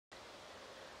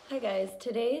Hi guys,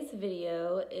 today's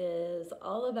video is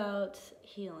all about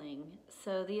healing.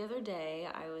 So the other day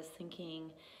I was thinking,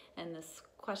 and this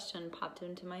question popped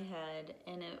into my head,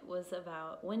 and it was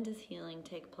about when does healing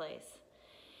take place?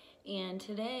 And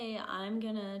today I'm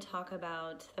gonna talk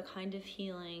about the kind of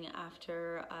healing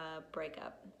after a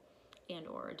breakup and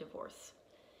or a divorce.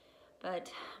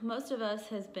 But most of us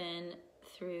has been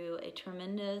through a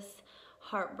tremendous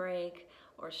heartbreak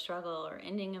or struggle or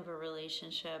ending of a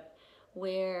relationship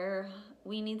where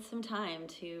we need some time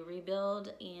to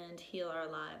rebuild and heal our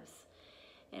lives.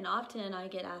 And often I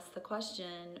get asked the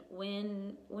question,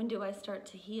 when do I start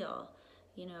to heal?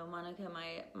 You know, Monica,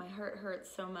 my heart hurts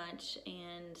so much,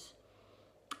 and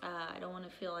I don't want to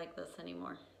feel like this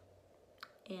anymore.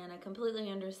 And I completely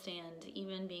understand,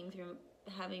 even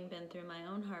having been through my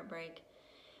own heartbreak.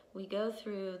 We go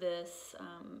through this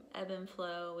ebb and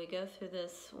flow. We go through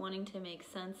this wanting to make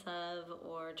sense of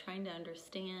or trying to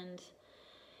understand,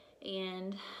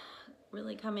 and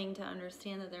really coming to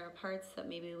understand that there are parts that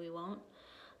maybe we won't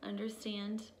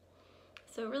understand.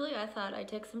 So really I thought I'd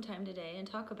take some time today and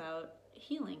talk about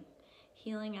healing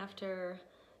after,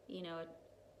 you know,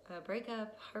 a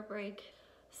breakup, heartbreak.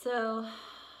 So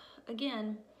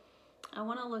again, I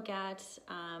want to look at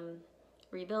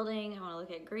rebuilding. I want to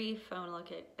look at grief. I want to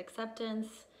look at acceptance,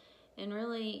 and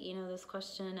really, you know, this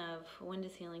question of when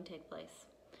does healing take place.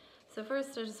 So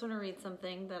first, I just want to read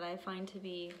something that I find to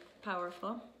be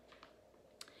powerful.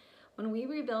 When we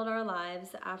rebuild our lives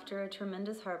after a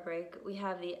tremendous heartbreak, we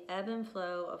have the ebb and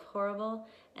flow of horrible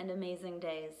and amazing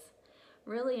days.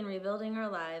 Really, in rebuilding our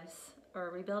lives, or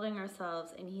rebuilding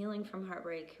ourselves and healing from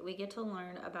heartbreak, we get to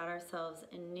learn about ourselves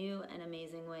in new and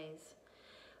amazing ways.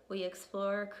 We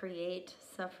explore, create,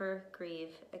 suffer,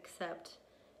 grieve, accept,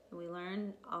 and we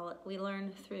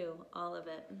learn through all of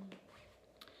it.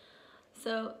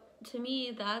 So to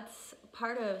me, that's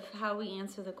part of how we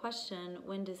answer the question,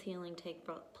 when does healing take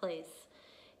place?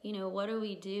 You know, what do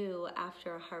we do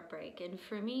after a heartbreak? And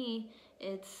for me,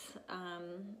 it's,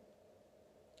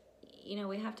 you know,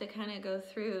 we have to kind of go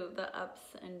through the ups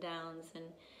and downs,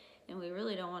 and we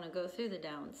really don't want to go through the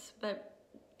downs. But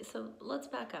so let's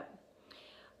back up.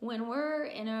 When we're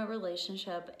in a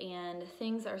relationship and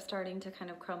things are starting to kind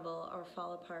of crumble or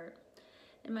fall apart,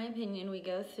 in my opinion, we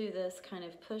go through this kind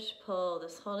of push-pull,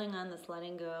 this holding on, this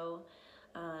letting go.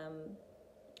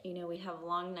 You know, we have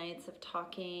long nights of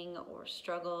talking or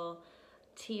struggle,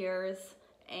 tears,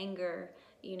 anger.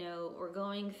 You know, we're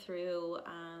going through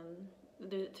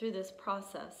this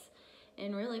process.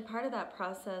 And really part of that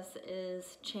process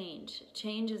is change.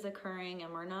 Change is occurring,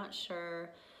 and we're not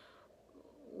sure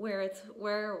where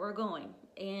we're going.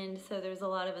 And so there's a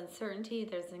lot of uncertainty,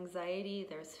 there's anxiety,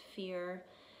 there's fear,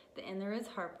 and there is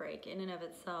heartbreak in and of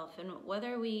itself. And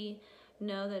whether we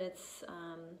know that it's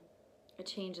a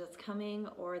change that's coming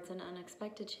or it's an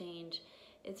unexpected change,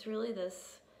 it's really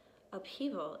this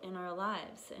upheaval in our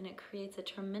lives, and it creates a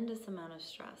tremendous amount of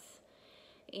stress.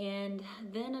 And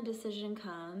then a decision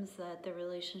comes that the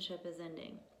relationship is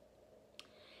ending.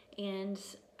 And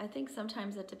I think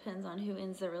sometimes it depends on who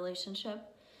ends the relationship.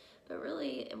 But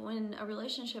really, when a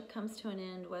relationship comes to an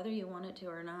end, whether you want it to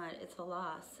or not, it's a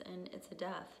loss and it's a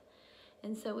death.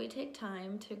 And so we take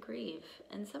time to grieve.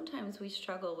 And sometimes we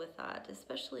struggle with that,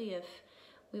 especially if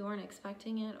we weren't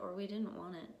expecting it or we didn't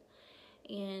want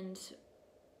it. And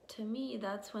to me,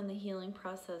 that's when the healing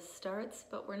process starts,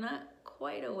 but we're not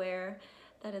quite aware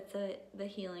that it's the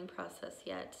healing process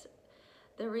yet.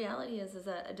 The reality is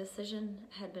that a decision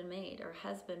had been made or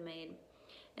has been made,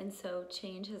 and so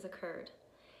change has occurred.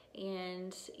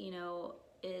 And, you know,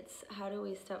 it's how do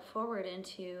we step forward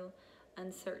into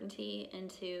uncertainty,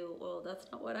 into, well, that's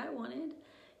not what I wanted,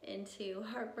 into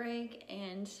heartbreak,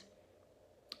 and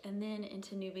then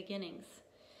into new beginnings.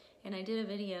 And I did a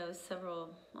video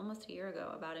almost a year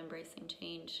ago about embracing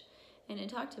change, and it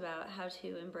talked about how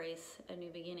to embrace a new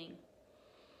beginning.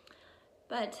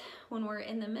 But when we're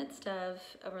in the midst of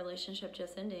a relationship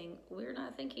just ending, we're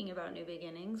not thinking about new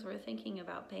beginnings, we're thinking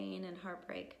about pain and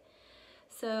heartbreak.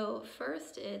 So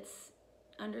first, it's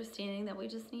understanding that we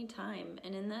just need time,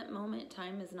 and in that moment,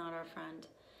 time is not our friend.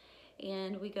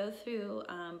 And we go through,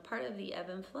 part of the ebb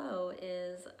and flow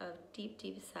is of deep,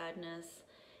 deep sadness,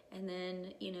 and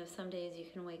then, you know, some days you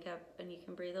can wake up and you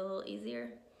can breathe a little easier.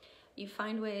 You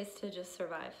find ways to just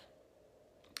survive,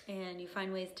 and you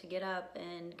find ways to get up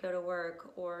and go to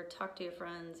work or talk to your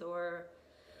friends or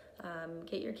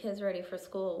get your kids ready for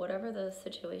school. Whatever the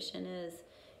situation is,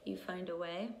 you find a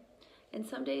way. And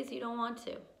some days you don't want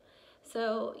to.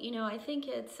 So, you know, I think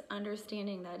it's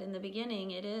understanding that in the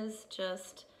beginning, it is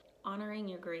just honoring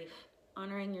your grief,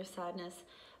 honoring your sadness,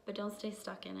 but don't stay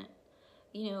stuck in it.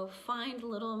 Find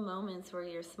little moments where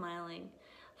you're smiling.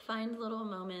 Find little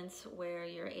moments where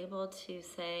you're able to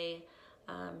say,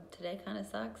 today kind of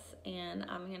sucks and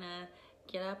I'm going to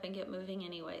get up and get moving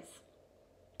anyways.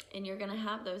 And you're going to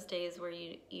have those days where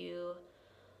you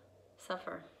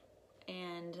suffer.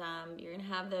 And you're going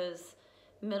to have those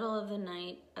middle of the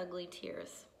night ugly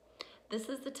tears. This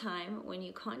is the time when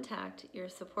you contact your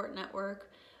support network,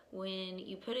 when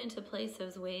you put into place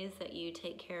those ways that you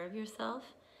take care of yourself.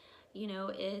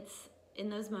 It's in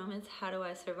those moments, how do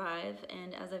I survive?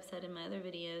 And as I've said in my other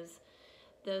videos,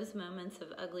 those moments of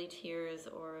ugly tears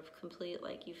or of complete,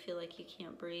 you feel like you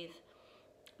can't breathe,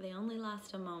 they only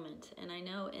last a moment. And I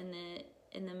know in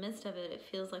the midst of it, it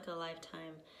feels like a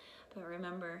lifetime. But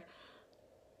remember,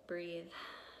 breathe.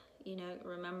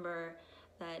 Remember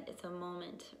that it's a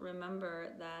moment. Remember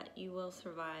that you will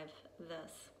survive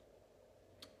this.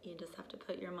 You just have to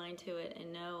put your mind to it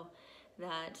and know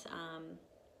that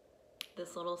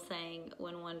this little saying,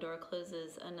 when one door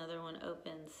closes, another one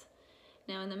opens.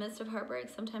 Now, in the midst of heartbreak,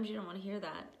 sometimes you don't want to hear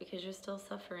that because you're still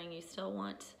suffering. You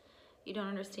don't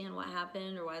understand what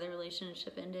happened or why the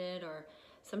relationship ended, or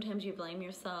sometimes you blame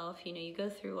yourself. You go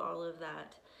through all of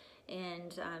that,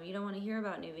 and you don't want to hear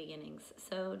about new beginnings.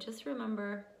 So just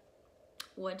remember,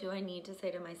 what do I need to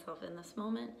say to myself in this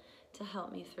moment to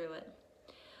help me through it?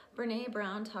 Brene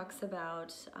Brown talks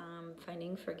about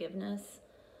finding forgiveness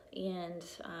and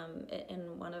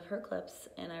in one of her clips,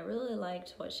 and I really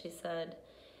liked what she said.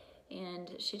 And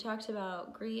she talked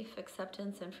about grief,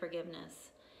 acceptance, and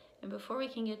forgiveness. And before we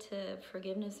can get to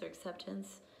forgiveness or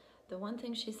acceptance, the one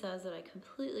thing she says that I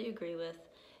completely agree with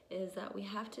is that we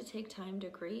have to take time to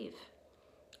grieve.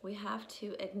 We have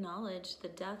to acknowledge the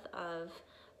death of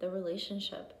the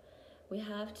relationship. We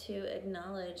have to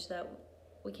acknowledge that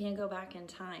we can't go back in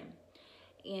time.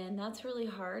 And that's really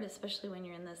hard, especially when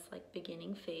you're in this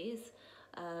beginning phase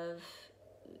of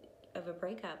a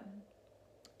breakup.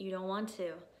 You don't want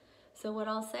to. So what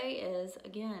I'll say is,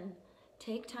 again,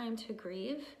 take time to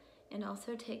grieve, and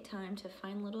also take time to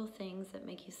find little things that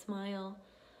make you smile,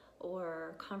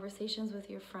 or conversations with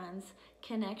your friends.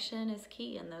 Connection is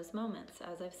key in those moments,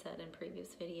 as I've said in previous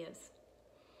videos.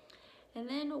 And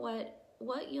then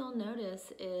what you'll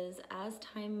notice is, as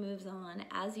time moves on,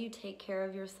 as you take care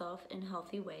of yourself in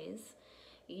healthy ways,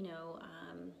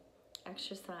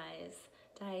 exercise,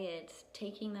 diet,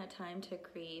 taking that time to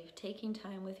grieve, taking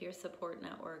time with your support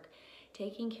network,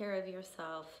 taking care of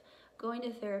yourself, going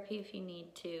to therapy if you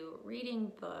need to,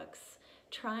 reading books,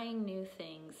 trying new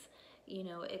things,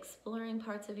 exploring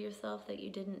parts of yourself that you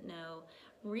didn't know,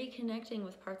 reconnecting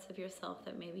with parts of yourself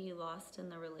that maybe you lost in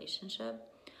the relationship.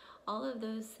 All of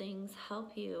those things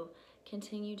help you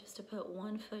continue just to put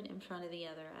one foot in front of the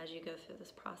other as you go through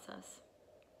this process.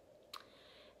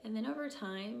 And then over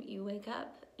time, you wake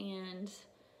up, and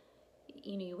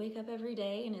you wake up every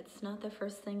day and it's not the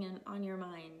first thing on your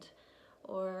mind.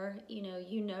 Or,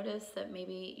 you notice that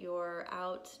maybe you're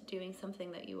out doing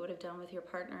something that you would have done with your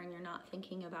partner and you're not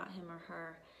thinking about him or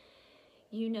her.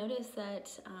 You notice that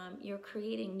you're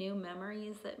creating new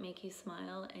memories that make you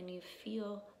smile and you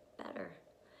feel better.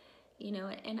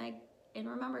 And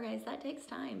remember, guys, that takes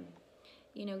time.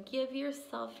 Give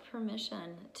yourself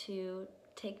permission to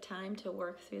take time to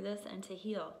work through this and to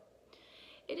heal.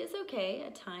 It is okay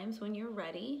at times when you're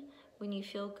ready, when you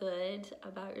feel good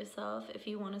about yourself. If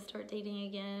you want to start dating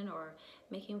again or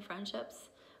making friendships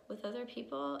with other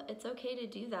people, it's okay to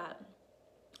do that.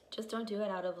 Just don't do it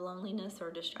out of loneliness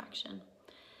or distraction.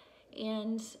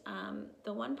 And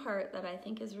the one part that I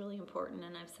think is really important,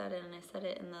 and I've said it, and I said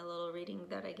it in the little reading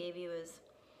that I gave you, is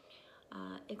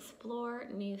explore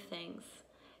new things.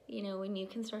 When you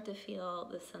can start to feel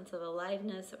the sense of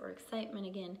aliveness or excitement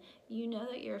again,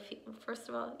 that first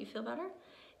of all, you feel better,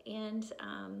 and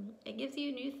it gives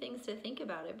you new things to think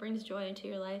about. It brings joy into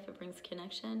your life, it brings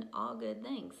connection, all good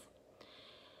things.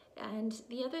 And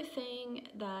the other thing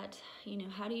that,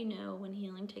 how do you know when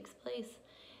healing takes place,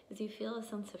 is you feel a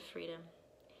sense of freedom.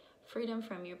 Freedom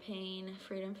from your pain,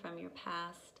 freedom from your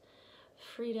past,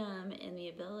 freedom in the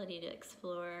ability to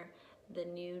explore the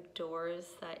new doors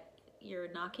that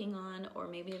you're knocking on, or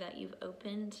maybe that you've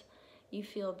opened. You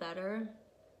feel better.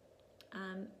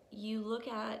 You look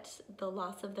at the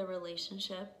loss of the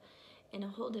relationship in a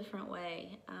whole different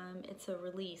way. It's a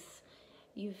release.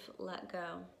 You've let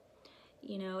go.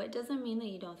 It doesn't mean that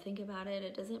you don't think about it.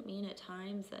 It doesn't mean at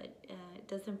times that it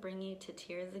doesn't bring you to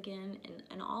tears again,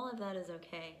 and all of that is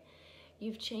okay.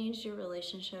 You've changed your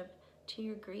relationship to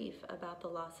your grief about the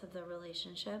loss of the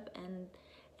relationship, and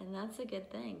that's a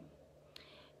good thing.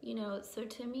 So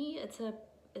to me,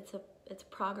 it's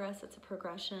progress. It's a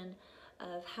progression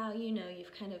of how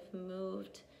you've kind of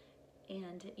moved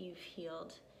and you've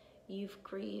healed. You've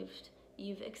grieved,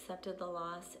 you've accepted the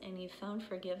loss, and you've found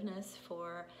forgiveness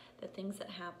for the things that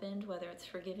happened, whether it's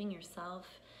forgiving yourself,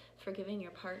 forgiving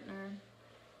your partner,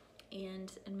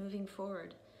 and moving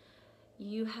forward.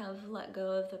 You have let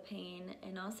go of the pain,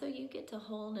 and also you get to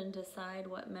hold and decide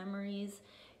what memories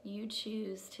you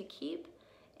choose to keep,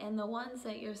 and the ones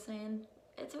that you're saying,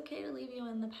 it's okay to leave you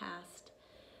in the past.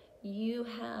 You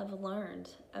have learned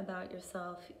about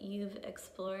yourself. You've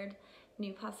explored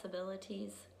new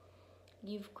possibilities.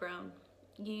 You've grown.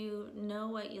 You know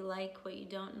what you like, what you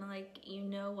don't like. You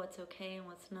know what's okay and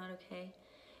what's not okay.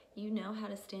 You know how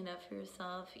to stand up for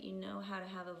yourself. You know how to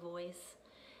have a voice.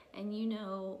 And you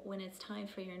know when it's time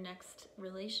for your next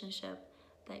relationship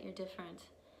that you're different.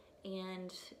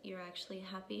 And you're actually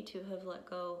happy to have let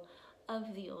go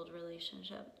of the old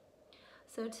relationship.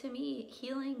 So to me,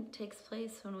 healing takes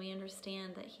place when we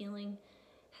understand that healing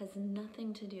has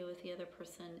nothing to do with the other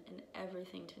person and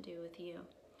everything to do with you.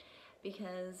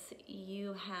 Because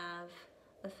you have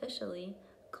officially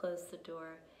closed the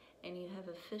door and you have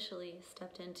officially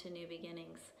stepped into new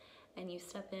beginnings. And you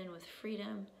step in with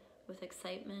freedom, with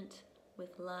excitement,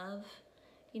 with love.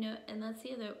 And that's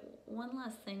the other, one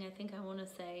last thing I think I want to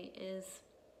say is,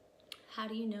 how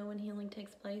do you know when healing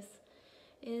takes place?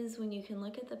 Is when you can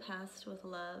look at the past with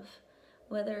love,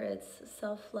 whether it's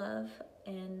self-love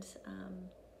and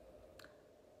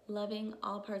loving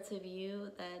all parts of you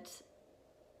that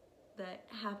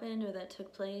happened or that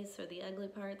took place, or the ugly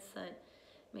parts that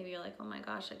maybe you're like, oh my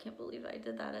gosh, I can't believe I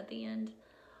did that at the end.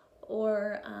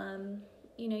 Or,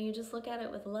 you just look at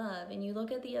it with love, and you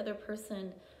look at the other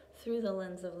person through the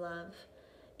lens of love,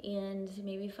 and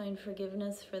maybe find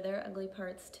forgiveness for their ugly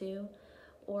parts too,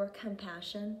 or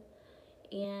compassion.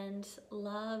 And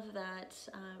love that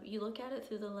you look at it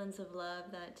through the lens of love,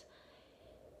 that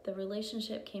the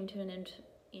relationship came to an end,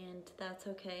 and that's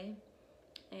okay.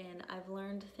 And I've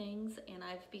learned things, and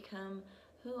I've become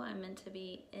who I'm meant to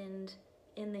be in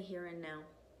the here and now.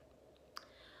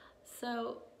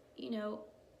 So,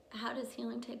 how does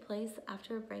healing take place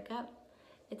after a breakup?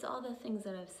 It's all the things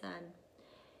that I've said.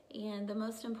 And the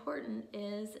most important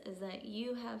is that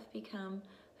you have become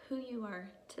who you are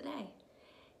today.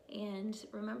 And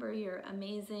remember, you're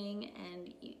amazing,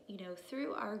 and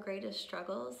through our greatest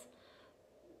struggles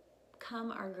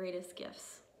come our greatest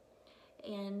gifts.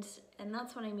 And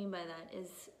that's what I mean by that,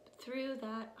 is through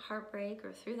that heartbreak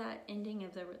or through that ending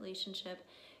of the relationship,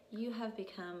 you have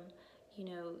become,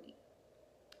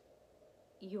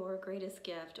 your greatest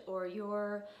gift, or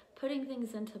you're putting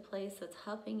things into place that's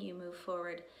helping you move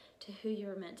forward to who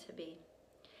you're meant to be.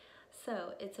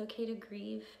 So it's okay to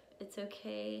grieve. It's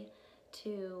okay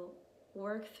to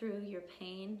work through your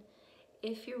pain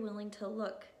if you're willing to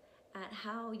look at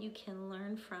how you can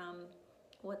learn from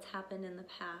what's happened in the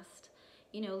past.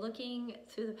 Looking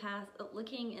through the past,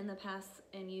 looking in the past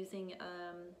and using,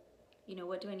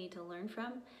 what do I need to learn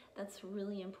from? That's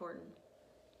really important.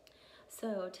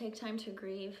 So take time to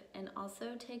grieve, and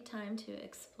also take time to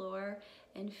explore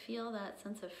and feel that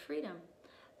sense of freedom,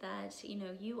 that,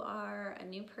 you are a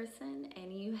new person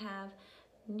and you have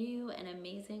new and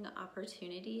amazing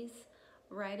opportunities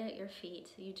right at your feet.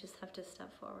 You just have to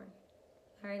step forward.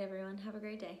 All right, everyone, have a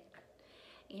great day.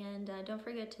 And don't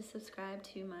forget to subscribe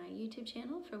to my YouTube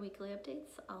channel for weekly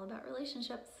updates all about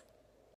relationships.